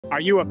Are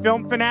you a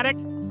film fanatic?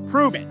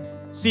 Prove it.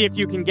 See if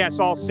you can guess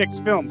all 6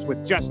 films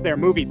with just their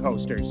movie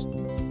posters.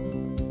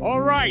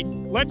 All right,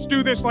 let's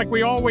do this like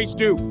we always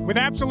do, with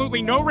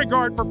absolutely no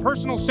regard for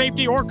personal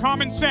safety or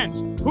common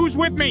sense. Who's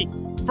with me?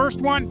 First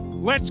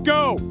one, let's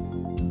go!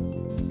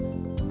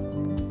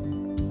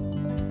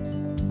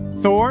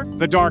 Thor: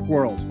 The Dark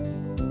World.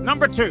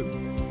 Number 2.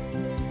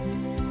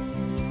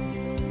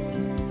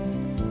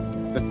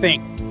 The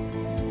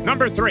Thing.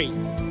 Number 3.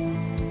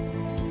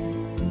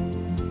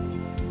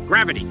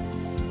 Gravity.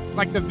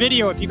 Like the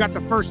video if you got the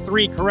first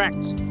 3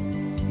 correct.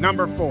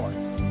 Number 4.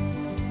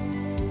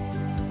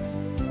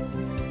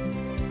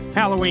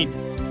 Halloween.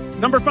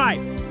 Number 5.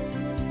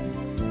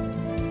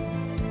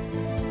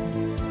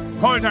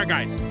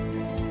 Poltergeist.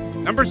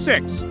 Number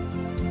 6.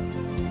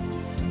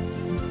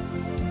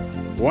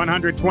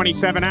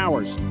 127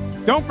 hours.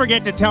 Don't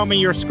forget to tell me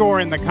your score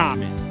in the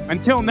comments.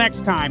 Until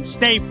next time,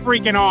 stay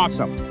freaking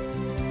awesome.